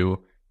that we do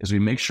is we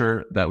make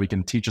sure that we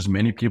can teach as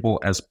many people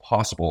as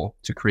possible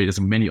to create as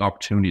many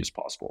opportunities as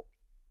possible.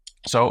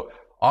 So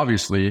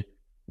obviously,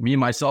 me,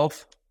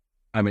 myself,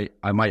 I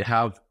might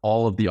have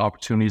all of the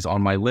opportunities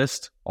on my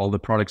list, all the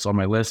products on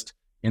my list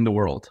in the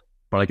world,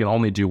 but I can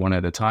only do one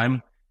at a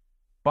time.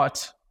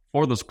 But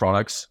for those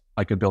products,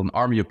 I could build an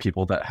army of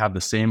people that have the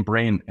same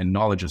brain and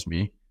knowledge as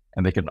me,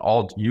 and they can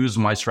all use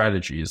my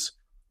strategies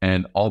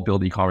and all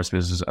build e-commerce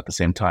businesses at the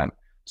same time.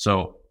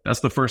 So that's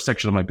the first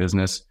section of my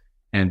business.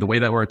 And the way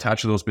that we're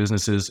attached to those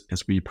businesses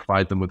is we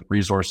provide them with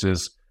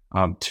resources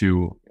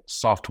to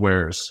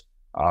softwares,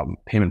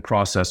 payment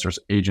processors,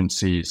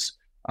 agencies,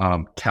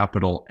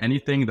 capital,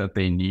 anything that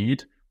they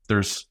need.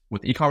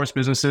 With e-commerce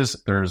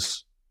businesses,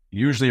 there's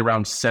usually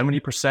around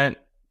 70%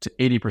 to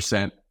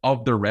 80%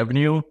 of their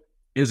revenue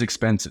is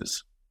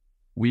expenses.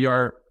 We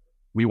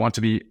want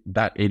to be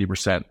that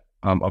 80%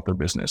 of their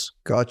business.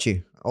 Got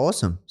you.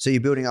 Awesome. So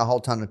you're building a whole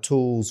ton of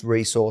tools,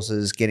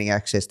 resources, getting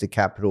access to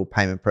capital,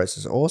 payment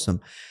process. Awesome.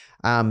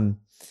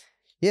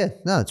 Yeah,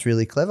 no, it's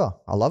really clever.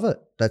 I love it.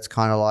 That's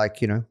kind of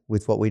like,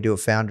 with what we do at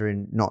Founder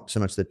in not so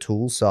much the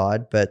tool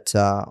side, but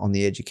on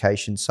the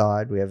education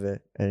side, we have an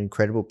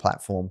incredible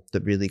platform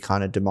that really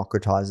kind of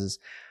democratizes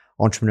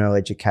entrepreneurial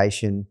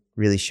education,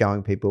 really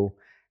showing people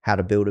how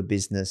to build a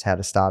business, how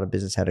to start a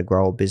business, how to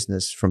grow a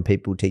business from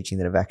people teaching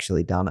that have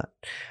actually done it.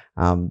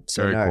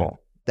 Very cool.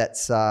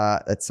 That's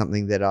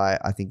something that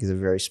I think is a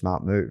very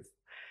smart move.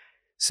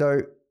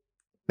 So,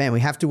 man, we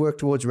have to work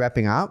towards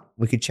wrapping up.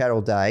 We could chat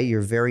all day.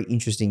 You're a very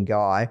interesting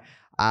guy.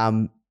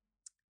 I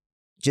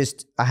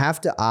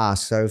have to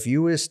ask, so if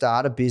you were to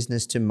start a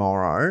business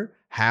tomorrow,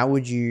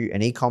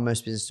 an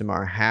e-commerce business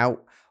tomorrow,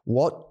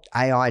 what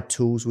AI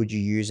tools would you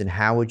use and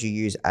how would you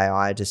use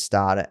AI to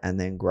start it and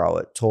then grow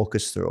it? Talk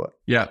us through it.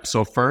 Yeah.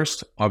 So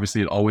first,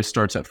 obviously, it always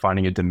starts at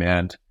finding a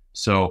demand.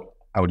 So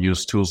I would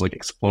use tools like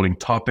Exploding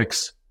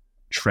Topics,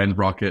 Trend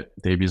Rocket,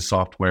 Davies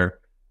software,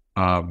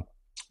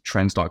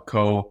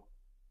 Trends.co,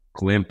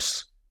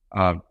 Glimpse,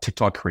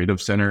 TikTok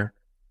Creative Center,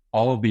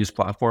 all of these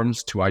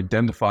platforms to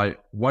identify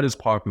what is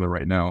popular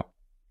right now.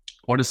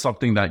 What is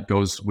something that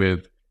goes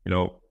with,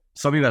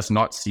 something that's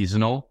not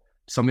seasonal,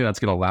 something that's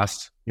going to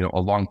last, a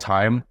long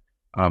time.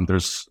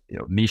 There's,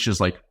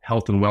 niches like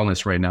health and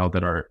wellness right now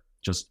that are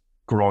just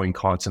growing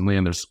constantly.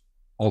 And there's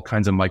all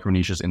kinds of micro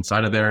niches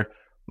inside of there,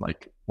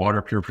 like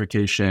water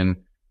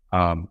purification,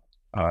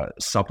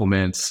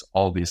 supplements,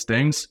 all these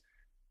things.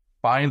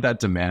 Find that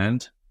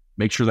demand,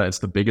 make sure that it's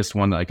the biggest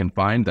one that I can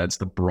find, that's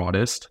the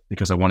broadest,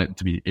 because I want it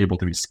to be able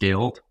to be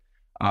scaled.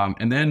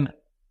 And then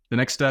the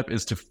next step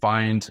is to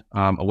find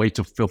a way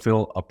to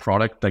fulfill a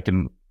product that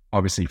can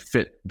obviously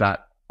fit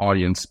that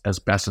audience as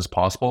best as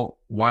possible,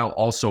 while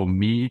also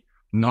me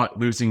not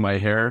losing my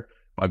hair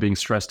by being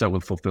stressed out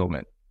with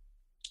fulfillment.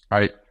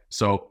 right?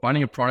 So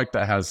finding a product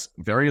that has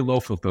very low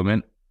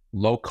fulfillment,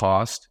 low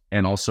cost,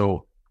 and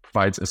also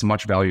provides as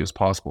much value as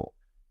possible.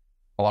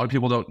 A lot of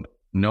people don't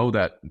know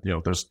that,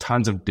 there's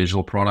tons of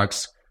digital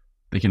products.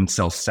 They can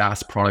sell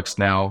SaaS products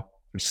now.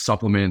 There's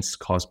supplements,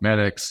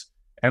 cosmetics,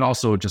 and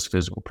also just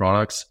physical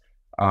products.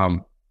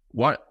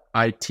 What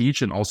I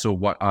teach and also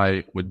what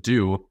I would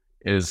do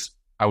is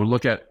I would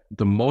look at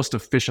the most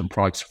efficient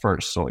products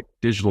first. So like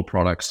digital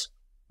products,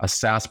 a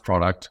SaaS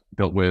product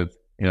built with,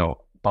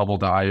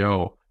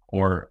 Bubble.io,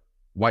 or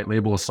white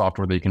label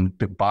software they can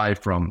buy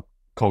from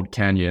Code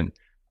Canyon.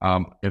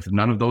 If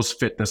none of those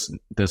fit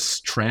this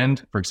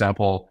trend, for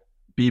example,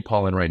 bee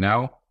pollen right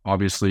now,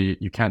 obviously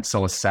you can't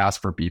sell a SaaS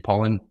for bee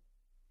pollen.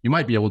 You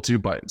might be able to,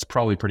 but it's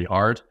probably pretty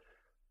hard.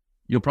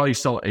 You'll probably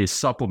sell a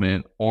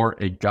supplement or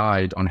a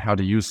guide on how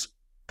to use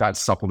that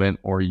supplement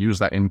or use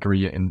that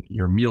ingredient in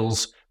your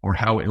meals, or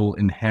how it will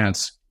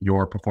enhance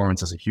your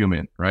performance as a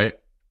human, right?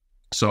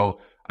 So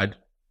I'd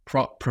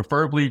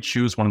preferably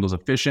choose one of those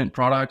efficient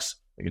products,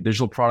 like a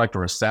digital product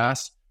or a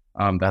SaaS,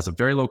 that has a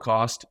very low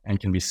cost and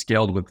can be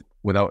scaled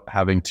without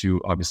having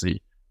to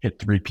obviously hit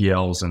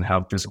 3PLs and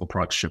have physical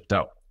products shipped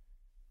out.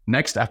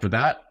 Next, after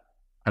that,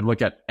 I'd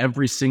look at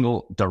every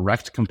single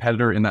direct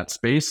competitor in that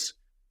space,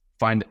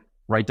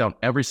 write down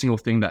every single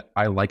thing that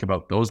I like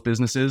about those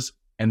businesses,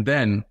 and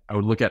then I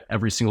would look at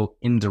every single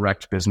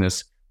indirect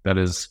business that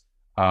is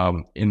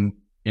in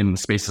the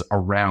spaces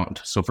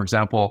around. So for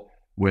example,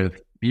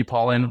 with bee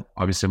pollen,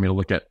 obviously I'm going to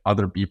look at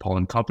other bee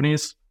pollen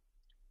companies.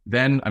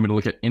 Then I'm going to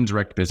look at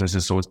indirect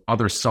businesses, so it's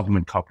other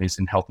supplement companies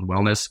in health and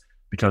wellness,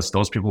 because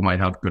those people might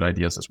have good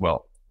ideas as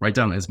well. Write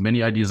down as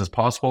many ideas as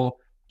possible,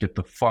 get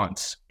the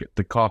fonts, get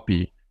the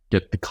copy,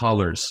 get the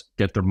colors,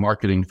 get their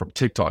marketing from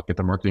TikTok, get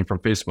their marketing from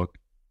Facebook,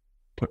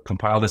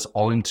 compile this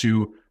all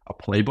into a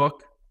playbook.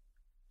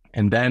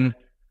 And then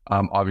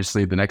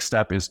obviously the next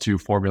step is to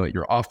formulate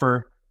your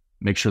offer,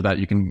 make sure that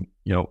you can,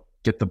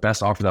 get the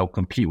best offer that will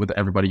compete with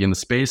everybody in the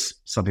space,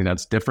 something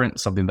that's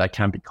different, something that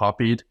can be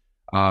copied.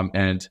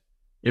 And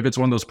if it's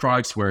one of those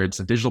products where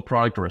it's a digital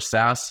product or a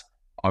SaaS,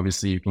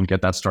 obviously you can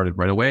get that started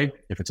right away.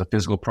 If it's a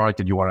physical product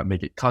and you want to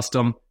make it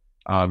custom,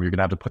 you're going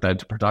to have to put that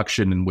into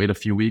production and wait a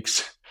few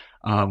weeks.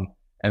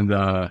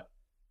 It's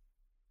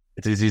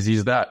as easy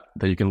as that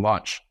you can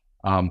launch.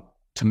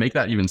 To make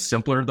that even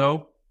simpler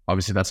though,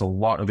 obviously that's a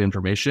lot of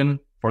information.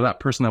 For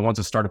that person that wants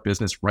to start a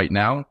business right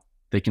now,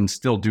 they can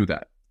still do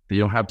that. They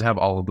don't have to have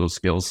all of those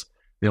skills.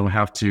 They don't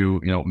have to,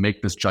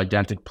 make this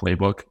gigantic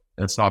playbook.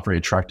 That's not very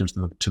attractive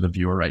to the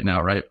viewer right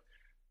now, right?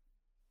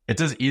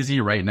 It's as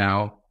easy right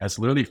now as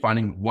literally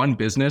finding one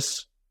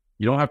business.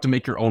 You don't have to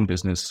make your own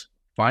business.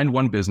 Find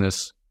one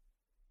business,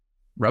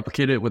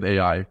 replicate it with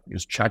AI,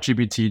 use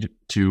ChatGPT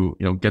to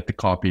get the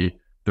copy.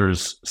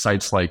 There's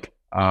sites like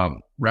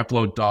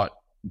Replo.app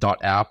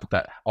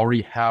that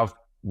already have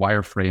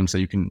wireframes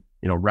that you can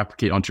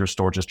replicate onto your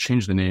store. Just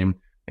change the name,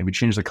 maybe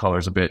change the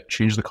colors a bit,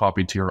 change the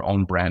copy to your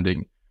own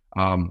branding.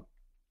 And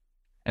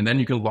then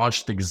you can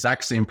launch the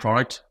exact same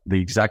product the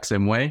exact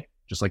same way,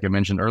 just like I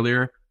mentioned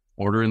earlier.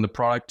 Order in the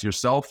product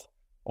yourself,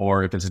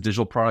 or if it's a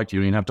digital product, you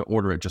don't even have to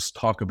order it. Just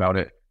talk about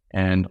it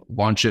and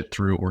launch it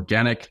through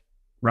organic,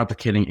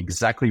 replicating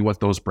exactly what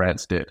those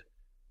brands did.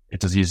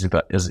 It's as easy as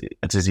that.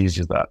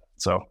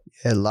 So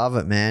yeah, love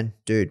it, man,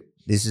 dude.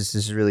 This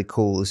is really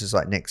cool. This is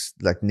like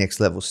next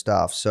level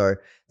stuff. So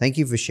thank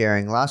you for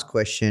sharing. Last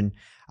question,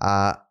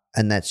 and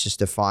that's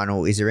just a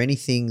final. Is there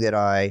anything that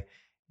I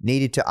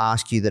needed to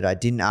ask you that I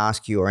didn't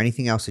ask you, or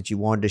anything else that you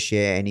wanted to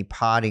share? Any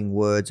parting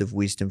words of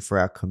wisdom for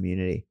our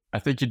community? I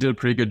think you did a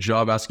pretty good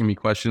job asking me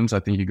questions. I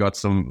think you got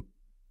some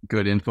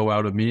good info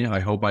out of me. I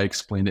hope I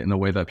explained it in a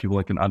way that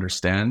people can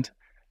understand.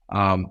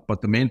 But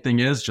the main thing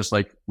is, just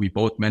like we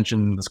both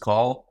mentioned in this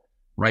call,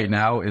 right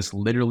now is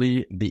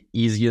literally the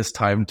easiest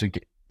time to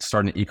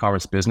start an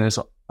e-commerce business.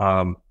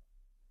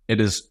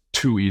 It is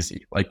too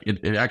easy. Like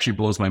it actually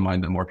blows my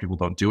mind that more people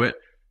don't do it.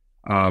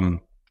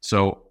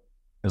 So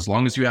as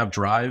long as you have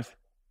drive,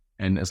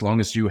 and as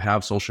long as you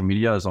have social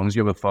media, as long as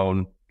you have a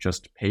phone,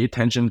 just pay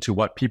attention to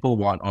what people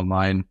want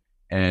online,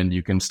 and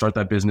you can start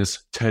that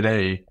business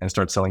today and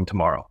start selling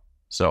tomorrow.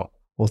 So,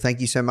 well,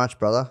 thank you so much,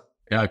 brother.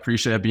 Yeah, I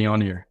appreciate being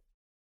on here.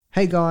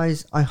 Hey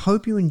guys, I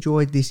hope you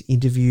enjoyed this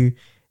interview.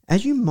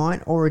 As you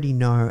might already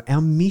know,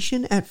 our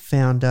mission at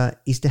Founder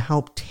is to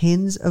help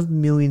tens of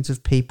millions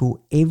of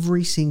people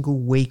every single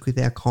week with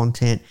our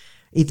content,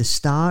 either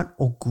start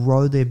or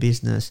grow their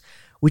business,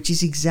 which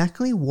is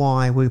exactly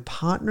why we're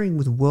partnering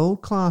with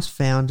world-class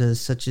founders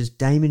such as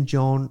Damon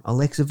John,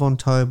 Alexa Von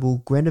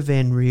Tobel, Greta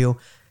Van Riel,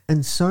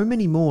 and so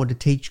many more to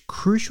teach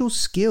crucial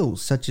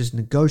skills such as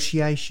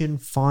negotiation,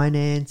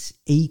 finance,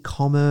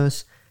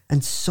 e-commerce,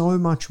 and so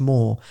much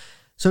more.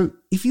 So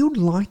if you'd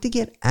like to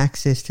get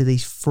access to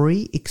these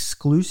free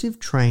exclusive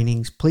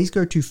trainings, please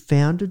go to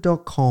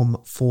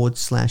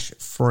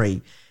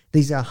founder.com/free.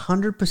 These are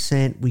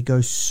 100%. We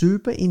go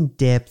super in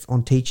depth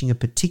on teaching a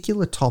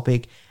particular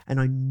topic, and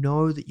I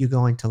know that you're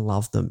going to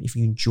love them if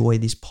you enjoy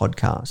this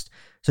podcast.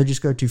 So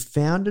just go to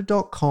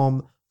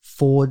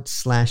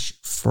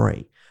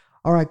founder.com/free.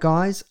 All right,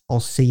 guys, I'll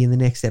see you in the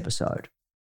next episode.